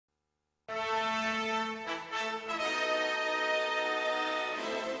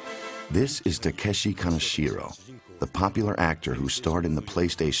This is Takeshi Kaneshiro, the popular actor who starred in the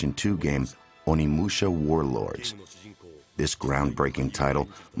PlayStation 2 game Onimusha Warlords. This groundbreaking title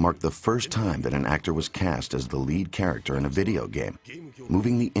marked the first time that an actor was cast as the lead character in a video game,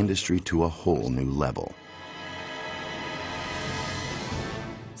 moving the industry to a whole new level.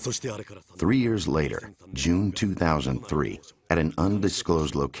 3 years later, June 2003, at an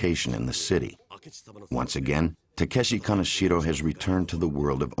undisclosed location in the city, once again, Takeshi Kaneshiro has returned to the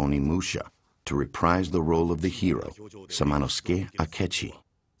world of Onimusha to reprise the role of the hero, Samanosuke Akechi.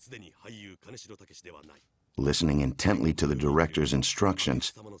 Listening intently to the director's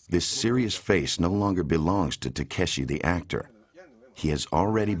instructions, this serious face no longer belongs to Takeshi the actor. He has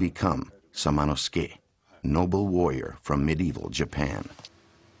already become Samanosuke, noble warrior from medieval Japan.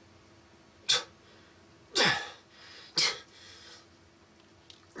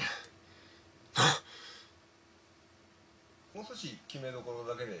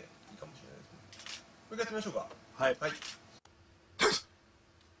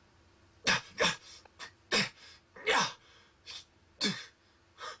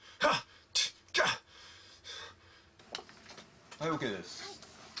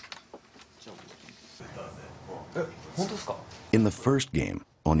 In the first game,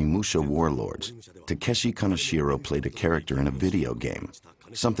 Onimusha Warlords, Takeshi Kaneshiro played a character in a video game,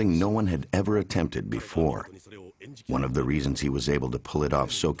 something no one had ever attempted before. One of the reasons he was able to pull it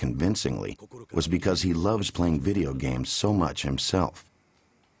off so convincingly was because he loves playing video games so much himself.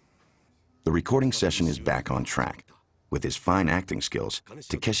 The recording session is back on track. With his fine acting skills,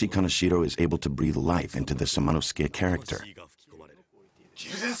 Takeshi Kaneshiro is able to breathe life into the Samanosuke character.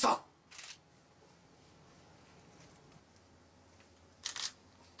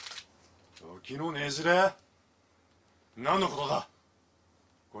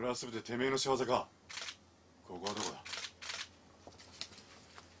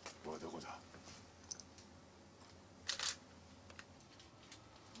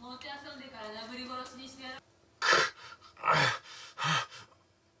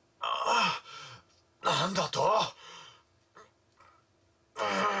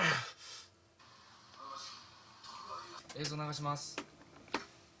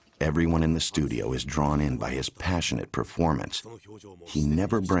 Everyone in the studio is drawn in by his passionate performance. He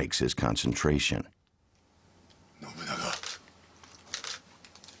never breaks his concentration.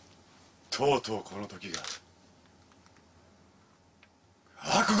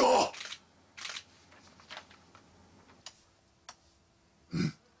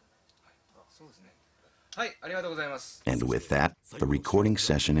 And with that, the recording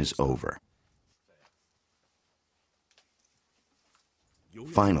session is over.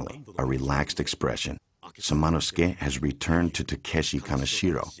 Finally, a relaxed expression. Samanosuke has returned to Takeshi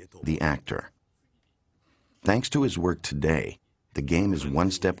Kaneshiro, the actor. Thanks to his work today, the game is one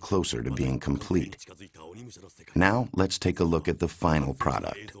step closer to being complete. Now, let's take a look at the final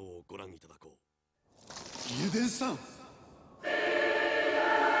product.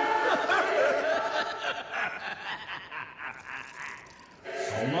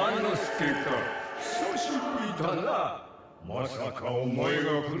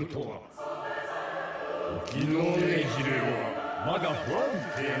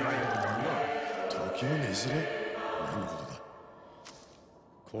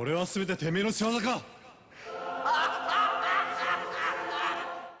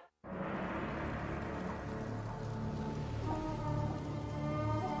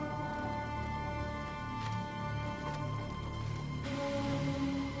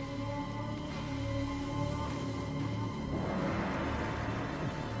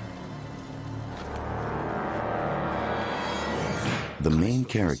 The main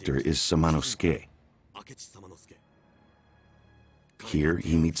character is Samanosuke. Here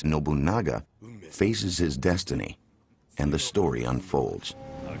he meets Nobunaga, faces his destiny, and the story unfolds.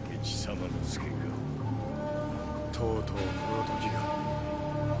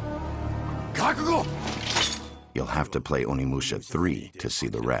 You'll have to play Onimusha 3 to see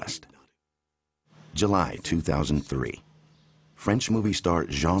the rest. July 2003. French movie star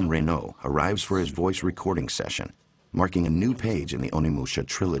Jean Reno arrives for his voice recording session, marking a new page in the Onimusha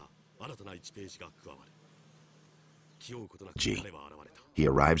trilogy. He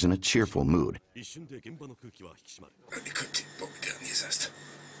arrives in a cheerful mood.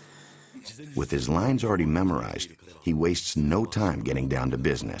 With his lines already memorized, he wastes no time getting down to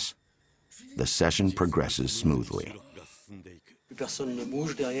business. The session progresses smoothly.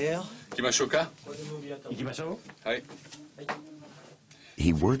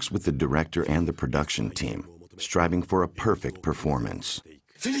 He works with the director and the production team, striving for a perfect performance.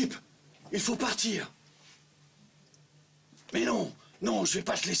 Philippe, il faut partir. Mais non, non, je vais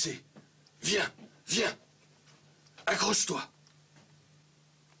pas te laisser. Viens, viens. Accroche-toi.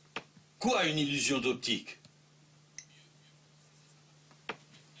 Quoi, une illusion d'optique?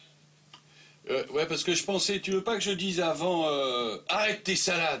 Ouais, parce que je pensais, tu veux pas que je dise avant, arrête tes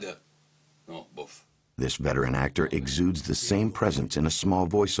salades? Non, bof. This veteran actor exudes the same presence in a small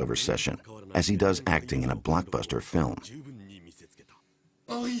voiceover session as he does acting in a blockbuster film.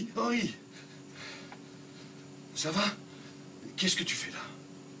 Henri, Henri. Ça va? Qu'est-ce que tu fais là?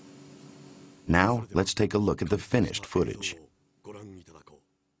 Now, let's take a look at the finished footage.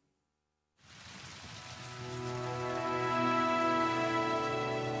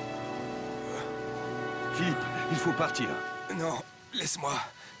 Philippe, il faut partir. Non, laisse-moi.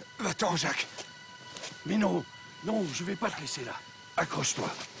 Va-t'en, Jacques. Mais non, non, je vais pas te laisser là. Accroche-toi.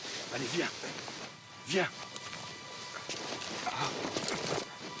 Allez, viens. Viens.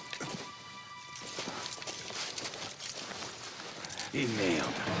 Et merde.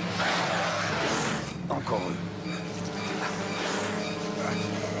 Encore eux.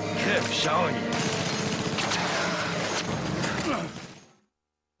 Crève, charogne.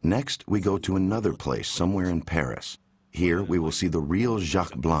 Next, we go to another place somewhere in Paris. Here, we will see the real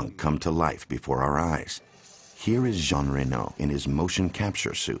Jacques Blanc come to life before our eyes. Here is Jean Reno in his motion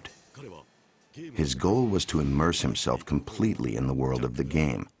capture suit. His goal was to immerse himself completely in the world of the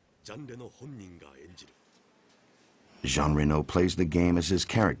game. Jean Reno plays the game as his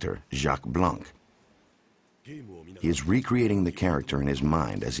character, Jacques Blanc. He is recreating the character in his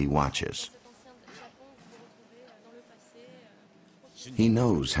mind as he watches. He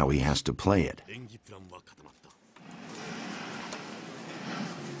knows how he has to play it.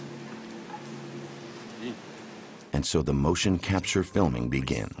 And so the motion capture filming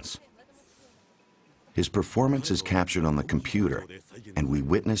begins. His performance is captured on the computer, and we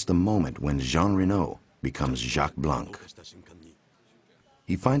witness the moment when Jean Reno becomes Jacques Blanc.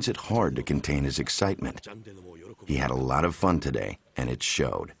 He finds it hard to contain his excitement. He had a lot of fun today, and it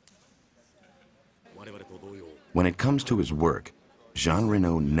showed. When it comes to his work, Jean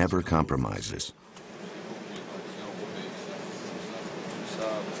Reno never compromises.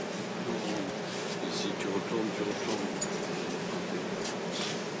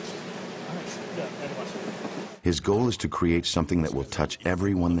 His goal is to create something that will touch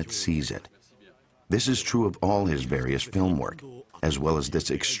everyone that sees it. This is true of all his various film work, as well as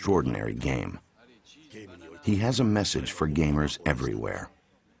this extraordinary game. He has a message for gamers everywhere.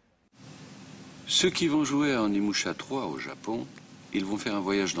 Ceux qui vont jouer à Onimusha 3 au Japon, ils vont faire un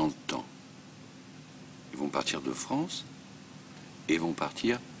voyage dans le temps. Ils vont partir de France et vont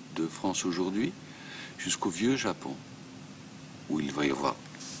partir de France aujourd'hui jusqu'au vieux Japon, où il va y avoir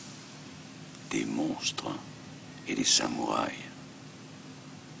des monstres et des samouraïs.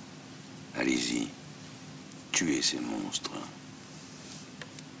 Allez-y, tuez ces monstres.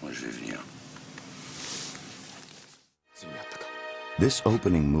 Moi, je vais venir. This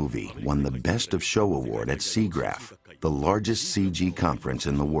opening movie won the Best of Show award at SIGGRAPH, the largest CG conference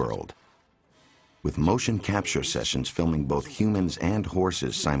in the world. With motion capture sessions filming both humans and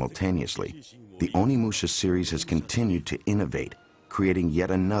horses simultaneously, the Onimusha series has continued to innovate, creating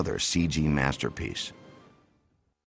yet another CG masterpiece.